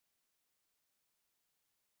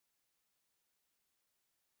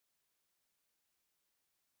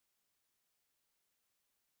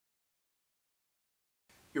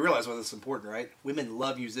You realize why this is important, right? Women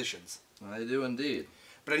love musicians. I do indeed.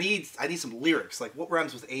 But I need some lyrics. Like, what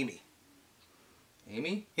rhymes with Amy?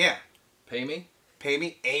 Amy? Yeah. Pay me? Pay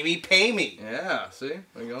me, Amy, pay me. Yeah, see?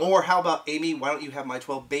 There you go. Or how about, Amy, why don't you have my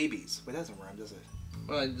 12 babies? Wait, that doesn't rhyme, does it?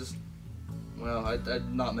 Well,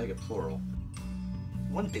 I'd not make it plural.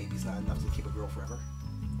 One baby's not enough to keep a girl forever.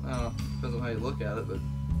 Well, depends on how you look at it, but,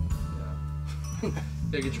 yeah.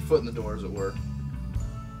 You get your foot in the door, as it were.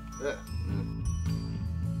 Yeah.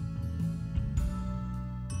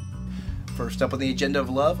 First up on the agenda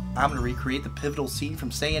of love, I'm going to recreate the pivotal scene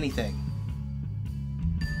from Say Anything.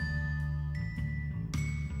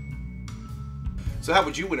 So how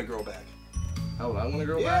would you win a girl back? How would I want a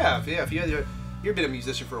girl back? Yeah, if you've been a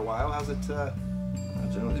musician for a while, how's it...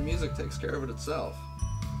 Generally, the music takes care of it itself.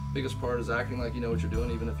 Biggest part is acting like you know what you're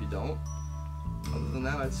doing, even if you don't. Other than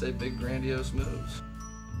that, I'd say big, grandiose moves.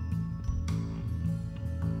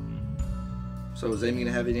 So is Amy going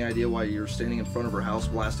to have any idea why you're standing in front of her house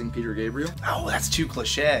blasting Peter Gabriel? Oh, that's too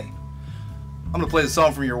cliche. I'm going to play the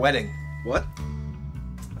song from your wedding. What?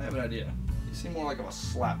 I have an idea. You seem more like a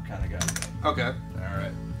slap kind of guy. Okay.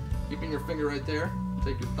 Alright. Keeping your finger right there,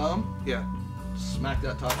 take your thumb. Yeah. Smack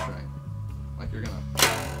that top string. Like you're gonna.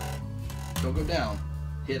 Don't go down.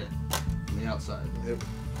 Hit it from the outside. Yep.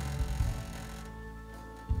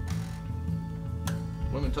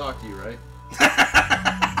 Women talk to you, right?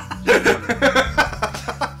 If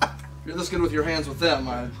you're this good with your hands with them,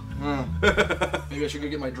 maybe I should go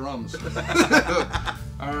get my drums.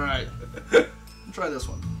 Alright. Try this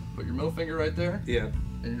one. Put your middle finger right there. Yeah.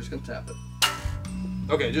 And you're just gonna tap it.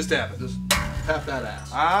 Okay, just tap it. Just tap that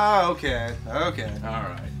ass. Ah, okay. Okay.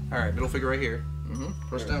 Alright. Alright, middle finger right here.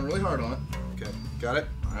 Push down really hard on it. Okay. Got it?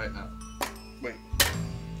 Alright, now. Wait.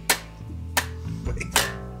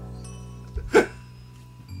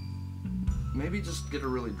 Maybe just get her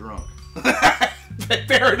really drunk.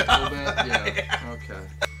 Fair enough. A little bit? Yeah. Okay.